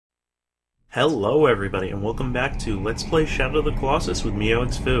Hello everybody, and welcome back to Let's Play Shadow of the Colossus with me,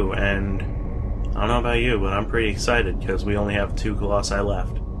 Alex Fu, and I don't know about you, but I'm pretty excited because we only have 2 Colossi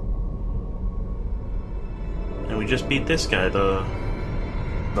left. And we just beat this guy, the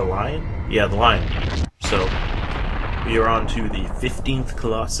lion? Yeah, the lion. So, we are on to the 15th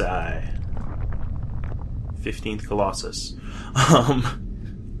Colossi. 15th Colossus.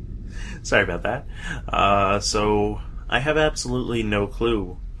 Sorry about that. So, I have absolutely no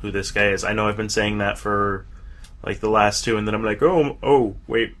clue who this guy is. I know I've been saying that for like the last 2, and then I'm like, oh,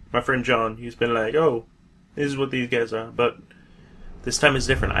 wait, my friend John, he's been like, oh, this is what these guys are. But this time is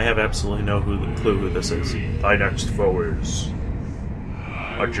different. I have absolutely no clue who this is. Thy next foe is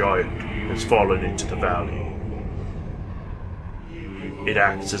a giant has fallen into the valley. It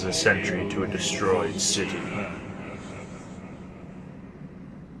acts as a sentry to a destroyed city.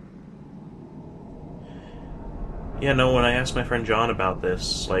 Yeah, no, when I asked my friend John about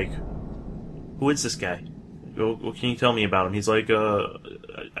this, like, who is this guy? What can you tell me about him? He's like, I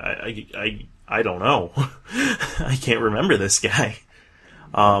don't know. I can't remember this guy.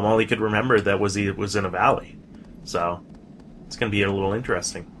 All he could remember that was he was in a valley. So, it's gonna be a little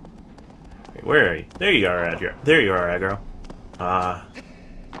interesting. Wait, where are you? There you are, Aggro. There you are, Aggro.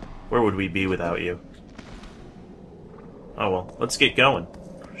 Where would we be without you? Oh well, let's get going,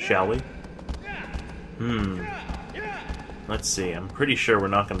 shall we? Let's see, I'm pretty sure we're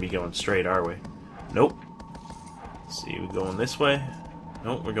not going to be going straight, are we? Nope. Let's see, we going this way?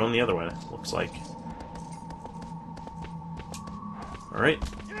 Nope, we're going the other way, looks like. Alright,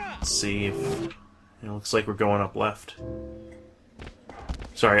 let's see if... It looks like we're going up left.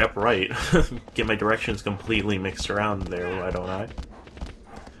 Sorry, up right. Get my directions completely mixed around there, why don't I?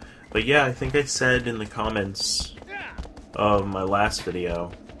 But yeah, I think I said in the comments of my last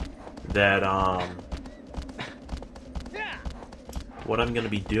video that, what I'm going to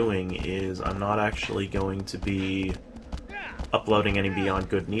be doing is I'm not actually going to be uploading any Beyond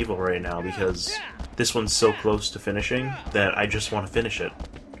Good and Evil right now because this one's so close to finishing that I just want to finish it.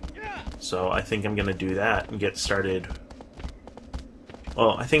 So I think I'm going to do that and get started.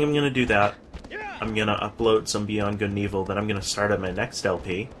 Well, I think I'm going to do that. I'm going to upload some Beyond Good and Evil, then I'm going to start at my next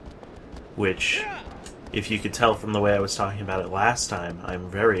LP, which, if you could tell from the way I was talking about it last time, I'm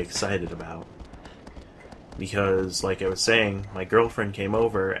very excited about. Because, like I was saying, my girlfriend came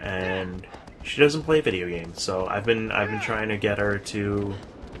over and she doesn't play video games, so I've been trying to get her to.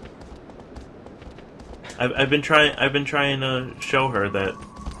 I've been trying to show her that,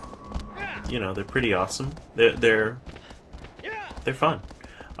 you know, they're pretty awesome. They're fun.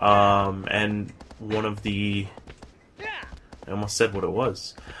 And one of the, I almost said what it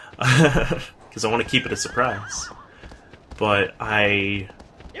was, because I want to keep it a surprise. But I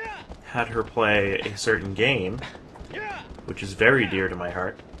had her play a certain game, which is very dear to my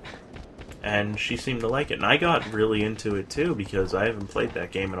heart, and she seemed to like it. And I got really into it too, because I haven't played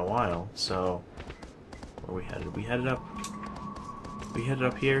that game in a while. So, where we headed? We headed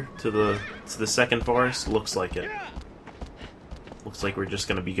up here to the second forest. Looks like it. Looks like we're just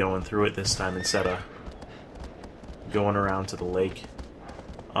gonna be going through it this time instead of going around to the lake.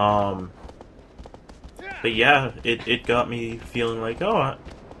 But yeah, it got me feeling like, oh,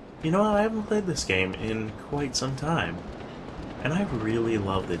 you know, I haven't played this game in quite some time, and I really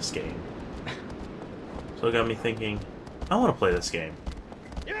love this game. So it got me thinking, I want to play this game.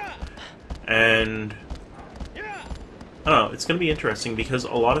 And I don't know, it's going to be interesting because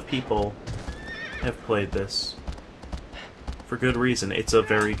a lot of people have played this for good reason. It's a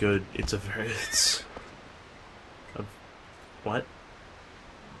very good, what?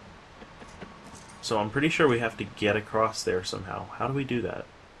 So I'm pretty sure we have to get across there somehow. How do we do that?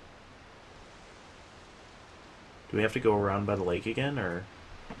 Do we have to go around by the lake again, or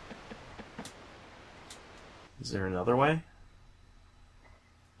is there another way?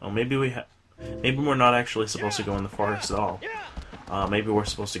 Oh, maybe maybe we're not actually supposed to go in the forest at all. Maybe we're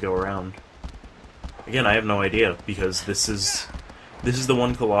supposed to go around. Again, I have no idea, because this is the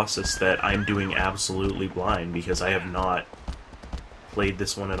one Colossus that I'm doing absolutely blind, because I have not played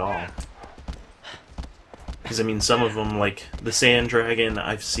this one at all. Because, I mean, some of them, like the Sand Dragon,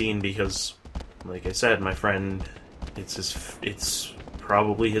 I've seen because, like I said, my friend, it's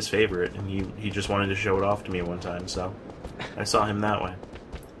probably his favorite, and he just wanted to show it off to me one time, so I saw him that way.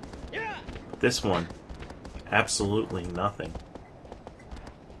 But this one, absolutely nothing.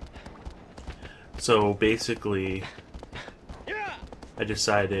 So basically, I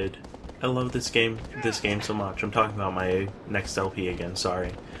decided I love this game so much. I'm talking about my next LP again,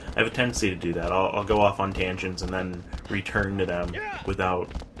 sorry. I have a tendency to do that. I'll go off on tangents and then return to them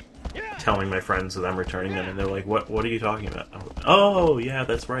without telling my friends that I'm returning them, and they're like, what are you talking about? Oh, yeah,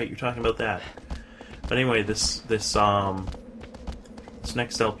 that's right. You're talking about that. But anyway, this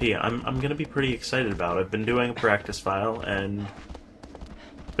next LP, I'm gonna be pretty excited about. I've been doing a practice file and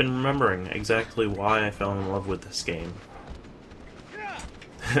been remembering exactly why I fell in love with this game.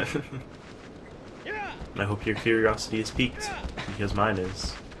 I hope your curiosity is piqued, because mine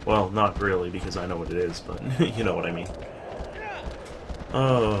is. Well, not really, because I know what it is, but you know what I mean.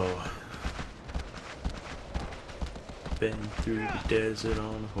 Oh. Been through the desert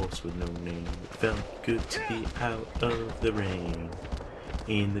on a horse with no name. It felt good to be out of the rain.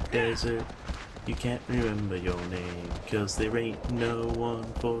 In the desert, you can't remember your name, 'cause there ain't no one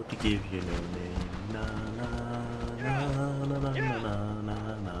for to give you no name. Na na na na na na na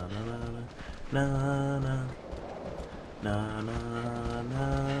na na na na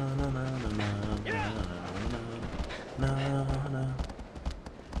na na na.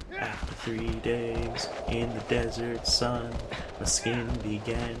 After 3 days in the desert sun, my skin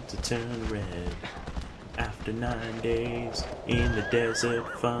began to turn red. After 9 days in the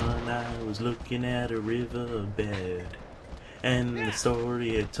desert fun, I was looking at a riverbed. And the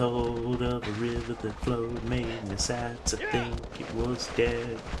story it told of a river that flowed made me sad to think it was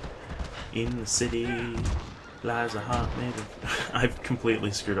dead. In the city lies a heart made of... I've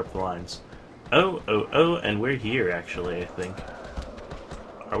completely screwed up the lines. Oh, oh, oh, and we're here, actually, I think.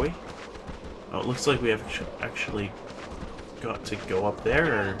 Are we? Oh, it looks like we have actually got to go up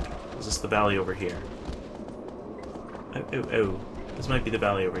there, or is this the valley over here? Oh, oh, oh. This might be the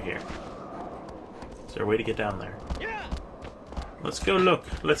valley over here. Is there a way to get down there? Yeah. Let's go look.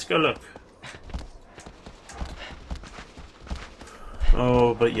 Let's go look.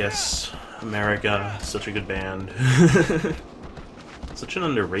 Oh, but yes. America, such a good band. Such an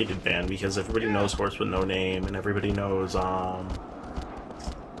underrated band, because everybody knows Horse with No Name, and everybody knows,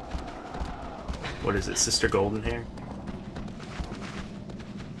 what is it, Sister Golden Hair?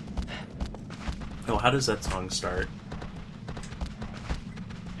 Oh, how does that song start?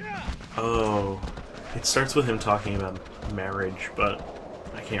 Oh, it starts with him talking about marriage, but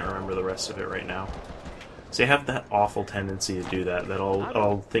I can't remember the rest of it right now. See, I have that awful tendency to do that,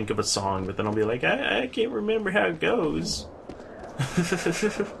 I'll think of a song, but then I'll be like, I can't remember how it goes.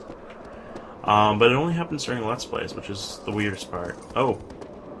 But it only happens during Let's Plays, which is the weirdest part. Oh,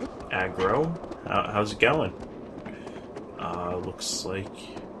 aggro? How's it going? Looks like...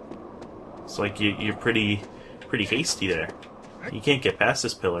 It's like you're pretty hasty there. You can't get past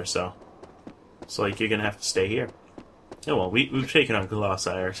this pillar, so... It's like you're gonna have to stay here. Oh well, we've taken on Colossi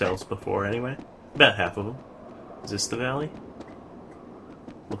ourselves before anyway. About half of them. Is this the valley?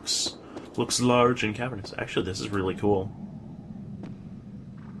 Looks large and cavernous. Actually, this is really cool.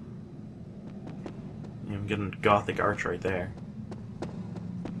 I'm getting Gothic arch right there.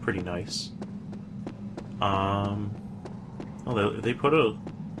 Pretty nice. Oh, they put a...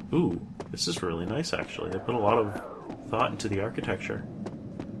 Ooh, this is really nice, actually. They put a lot of thought into the architecture.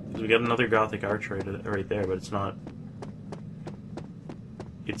 We got another Gothic arch right there, but it's not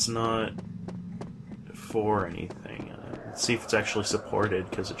for anything. Let's see if it's actually supported,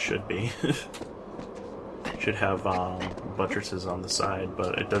 because it should be. It should have buttresses on the side,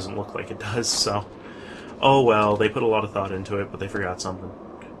 but it doesn't look like it does, so... Oh well, they put a lot of thought into it, but they forgot something.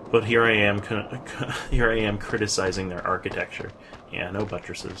 But here I am criticizing their architecture. Yeah, no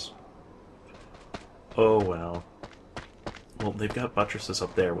buttresses. Oh well. Well, they've got buttresses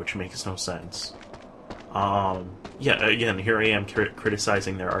up there, which makes no sense. Yeah, again, here I am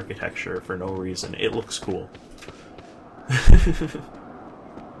criticizing their architecture for no reason. It looks cool.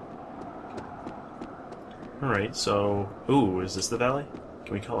 Alright, so... Ooh, is this the valley?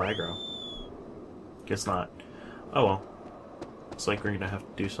 Can we call aggro? Guess not. Oh well. Looks like we're gonna have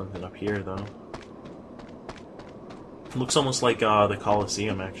to do something up here, though. It looks almost like the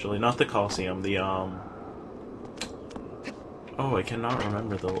Colosseum, actually. Not the Colosseum, the Oh, I cannot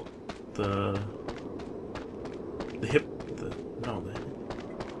remember the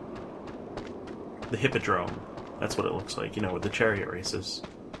Hippodrome. That's what it looks like, you know, with the chariot races.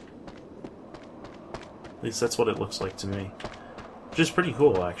 At least that's what it looks like to me. Which is pretty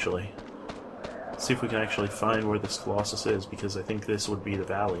cool, actually. Let's see if we can actually find where this Colossus is, because I think this would be the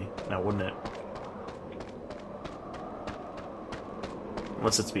valley, now wouldn't it?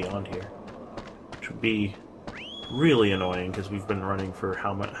 Unless it's beyond here. Which would be really annoying, because we've been running for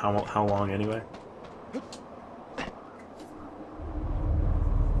how long anyway?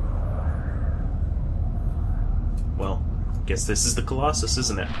 Well, guess this is the Colossus,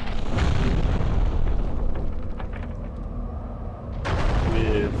 isn't it?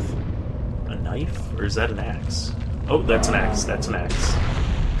 With a knife? Or is that an axe? Oh, that's an axe. That's an axe.